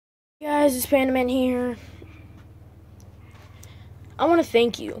Guys, it's Pandaman here. I want to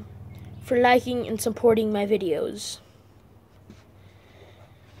thank you for liking and supporting my videos.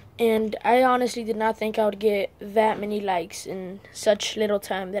 And I honestly did not think I would get that many likes in such little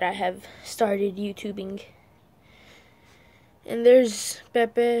time that I have started YouTubing. And there's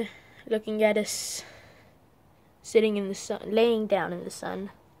Pepe looking at us, sitting in the sun, laying down in the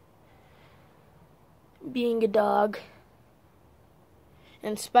sun, being a dog.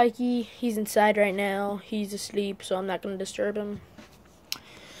 And Spiky, he's inside right now. He's asleep, so I'm not going to disturb him.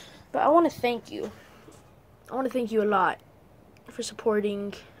 But I want to thank you. I want to thank you a lot for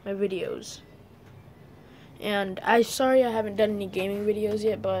supporting my videos. And I'm sorry I haven't done any gaming videos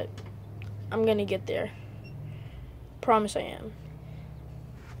yet, but I'm going to get there. Promise I am.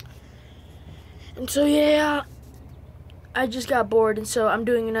 And so, yeah, I just got bored, and so I'm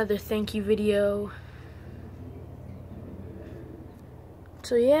doing another thank you video.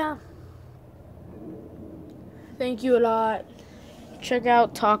 So yeah, thank you a lot. Check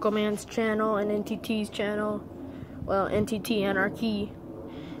out Taco Man's channel and NTT's channel. Well, NTT Anarchy.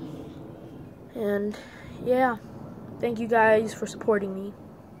 And yeah, thank you guys for supporting me.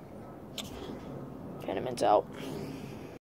 Pandaman's out.